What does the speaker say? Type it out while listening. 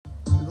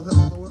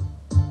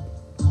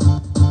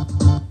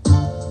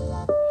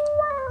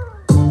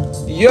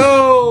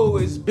Yo,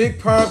 it's Big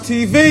Prime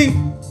TV.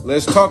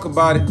 Let's talk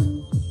about it.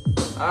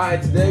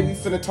 Alright, today we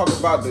finna talk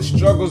about the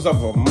struggles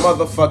of a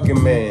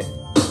motherfucking man.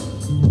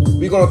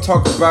 We gonna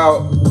talk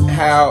about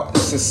how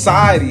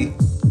society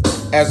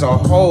as a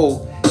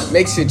whole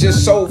makes it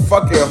just so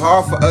fucking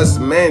hard for us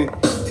men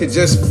to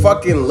just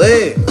fucking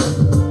live.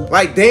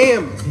 Like,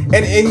 damn.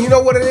 And you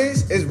know what it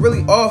is? It's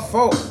really our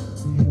fault.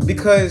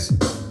 Because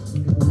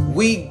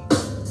we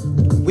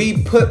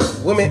put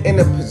women in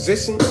a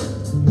position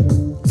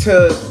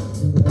to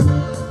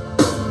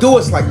do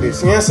us like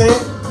this. You know what I'm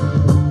saying?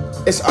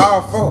 It's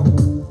our fault.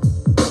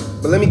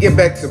 But let me get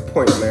back to the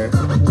point, man.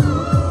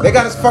 They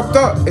got us fucked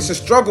up. It's a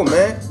struggle,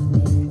 man.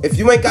 If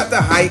you ain't got the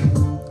height,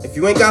 if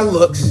you ain't got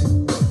looks,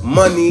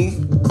 money,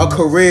 a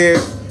career,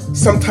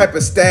 some type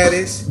of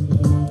status,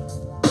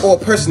 or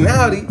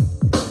personality,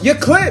 you're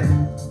clipped.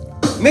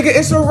 Nigga,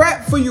 it's a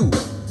wrap for you.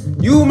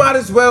 You might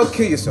as well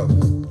kill yourself.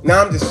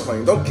 Nah, I'm just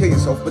playing. Don't kill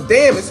yourself. But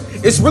damn,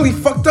 it's really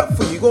fucked up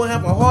for you. You're gonna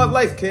have a hard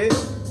life, kid.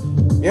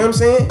 You know what I'm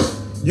saying?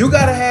 You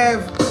gotta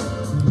have,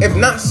 if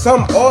not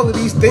some, all of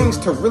these things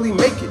to really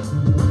make it.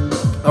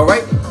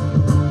 Alright?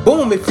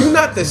 Boom, if you're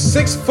not the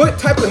 6 foot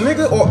type of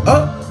nigga or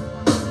up,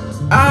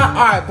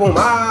 alright, boom,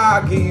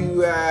 I'll give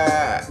you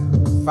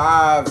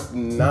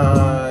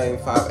 5'9",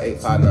 5'8",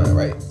 5'9",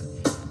 right?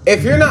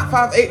 If you're not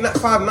 5'8", not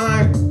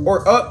 5'9",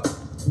 or up,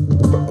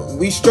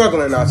 we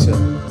struggling out here.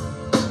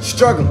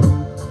 Struggling. You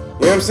know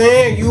what I'm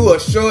saying? You a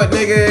short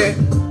nigga,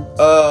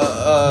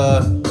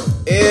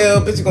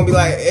 bitch, you gonna be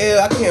like,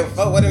 I can't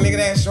fuck with a nigga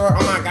that short.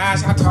 Oh my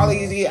gosh, how tall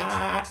is he?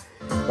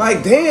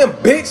 Like, damn,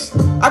 bitch,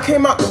 I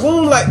came out the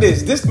womb like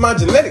this. This is my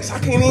genetics. I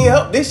can't even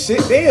help this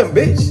shit. Damn,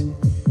 bitch. You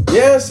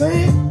know what I'm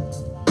saying?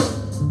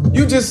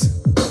 You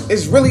just,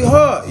 it's really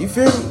hard. You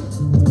feel me?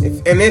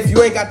 If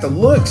you ain't got the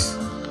looks,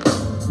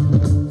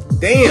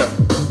 damn.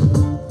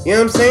 You know what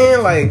I'm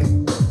saying? Like,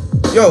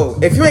 yo,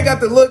 if you ain't got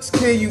the looks,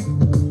 kid,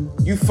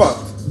 you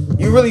fucked.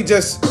 You really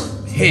just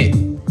hit.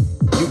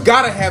 You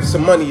gotta have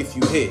some money if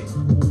you hit.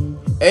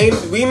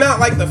 We not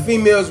like the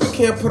females. We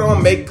can't put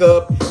on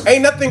makeup.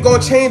 Ain't nothing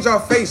gonna change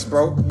our face,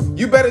 bro.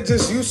 You better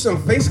just use some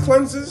face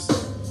cleansers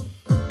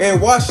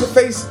and wash your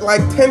face like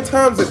 10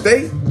 times a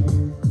day.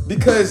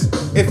 Because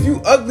if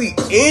you ugly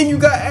and you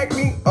got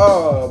acne,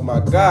 oh my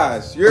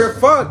gosh, you're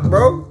fucked,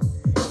 bro.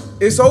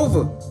 It's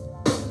over.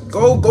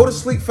 Go to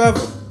sleep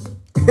forever.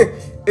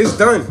 It's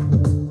done.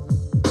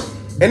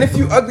 And if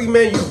you ugly,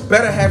 man, you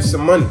better have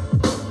some money.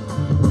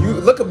 You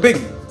look at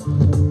Biggie.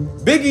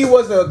 Biggie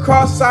was a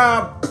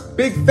cross-eyed,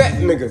 big fat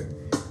nigga,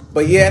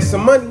 but he had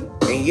some money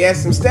and he had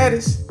some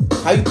status.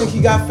 How you think he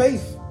got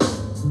faith?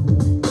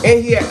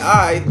 And he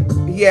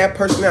had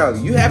personality.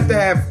 You have to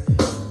have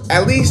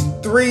at least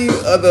 3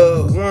 of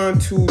the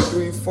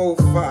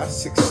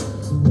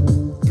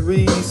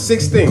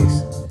 6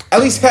 things. At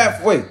least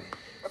halfway.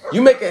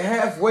 You make it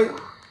halfway,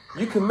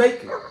 you can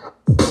make it.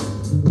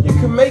 You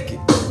can make it.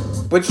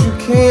 But you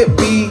can't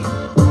be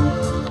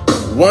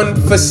 1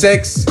 for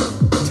 6,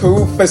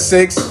 2 for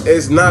 6.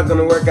 It's not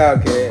gonna work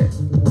out, kid.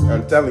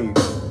 I'm telling you.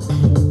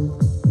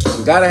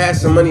 You gotta have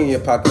some money in your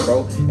pocket,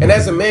 bro. And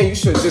as a man, you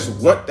should just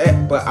want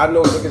that. But I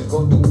know niggas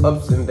go through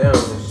ups and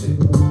downs and shit.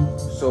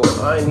 So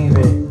I ain't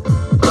even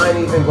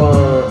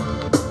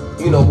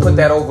gonna, put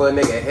that over a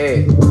nigga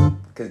head.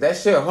 Cause that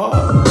shit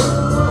hard.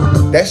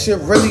 That shit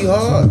really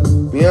hard. You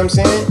know what I'm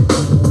saying?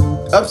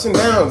 Ups and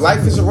downs.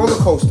 Life is a roller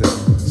coaster.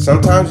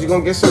 Sometimes you're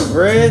gonna get some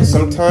bread.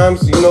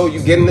 Sometimes, you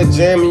get in the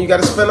gym and you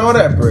gotta spend all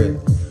that bread.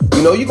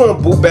 You're gonna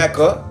boot back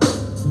up.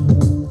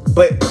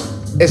 But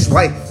it's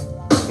life.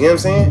 You know what I'm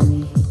saying?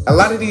 A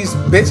lot of these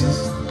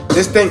bitches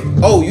just think,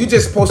 you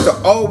just supposed to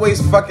always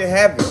fucking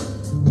have it.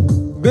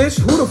 Bitch,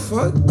 who the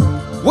fuck?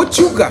 What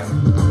you got?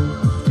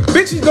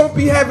 Bitches don't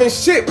be having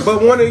shit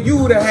but wanting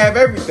you to have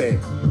everything.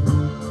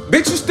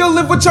 Bitch, you still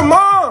live with your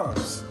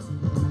moms.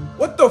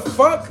 What the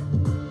fuck?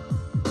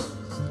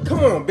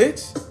 Come on,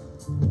 bitch.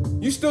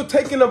 You still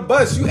taking a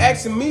bus. You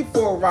asking me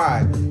for a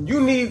ride.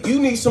 You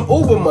need some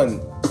Uber money.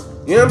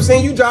 You know what I'm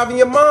saying? You driving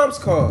your mom's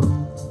car.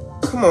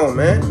 Come on,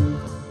 man.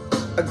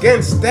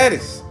 Again,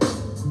 status.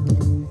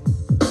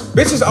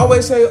 Bitches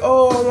always say, I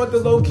want the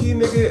low-key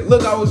nigga.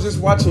 Look, I was just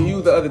watching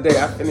You the other day.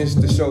 I finished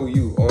the show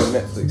You on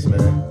Netflix,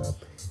 man.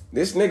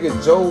 This nigga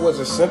Joe was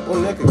a simple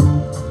nigga.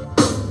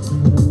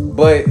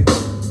 But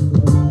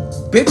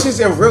bitches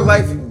in real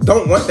life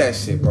don't want that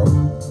shit, bro.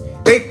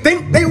 They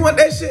think they want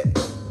that shit,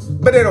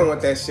 but they don't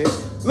want that shit.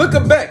 Look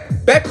at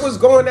Beck. Beck was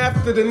going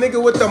after the nigga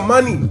with the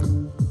money.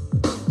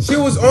 She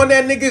was on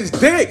that nigga's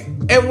dick.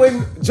 And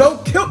when Joe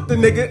killed the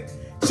nigga,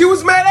 she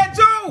was mad at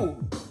Joe.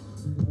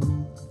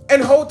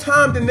 And the whole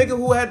time, the nigga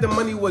who had the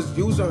money was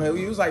using her.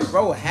 He was like,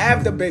 bro,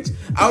 have the bitch.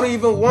 I don't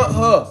even want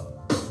her.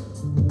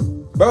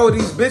 Bro,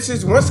 these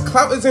bitches, once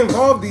clout is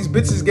involved, these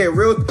bitches get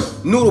real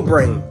noodle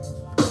brain.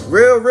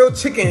 Real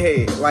chicken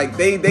head. Like,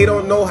 they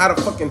don't know how to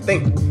fucking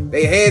think.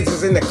 Their heads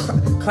is in the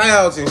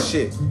clouds and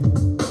shit.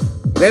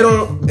 They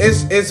don't,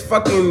 it's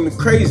fucking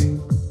crazy.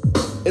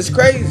 It's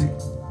crazy.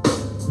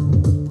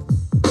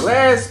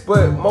 last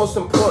but most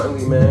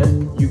importantly,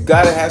 man, you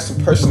gotta have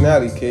some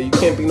personality, kid. You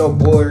can't be no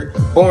boring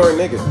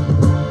nigga.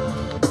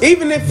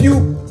 Even if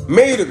you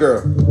married a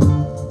girl,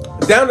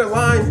 down the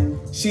line,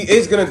 she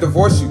is gonna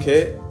divorce you,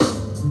 kid.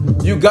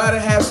 You gotta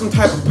have some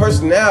type of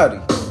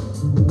personality.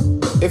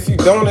 If you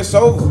don't, it's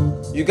over.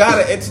 You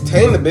gotta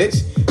entertain the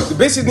bitch. The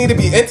bitches need to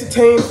be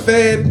entertained,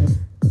 fed,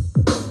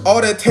 all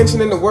the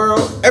attention in the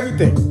world,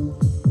 everything.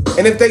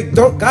 And if they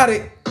don't got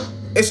it,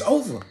 it's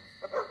over.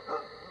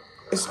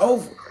 It's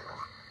over.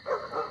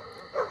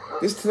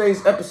 This is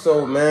today's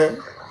episode, man.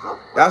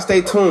 Y'all stay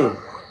tuned.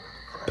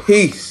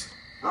 Peace.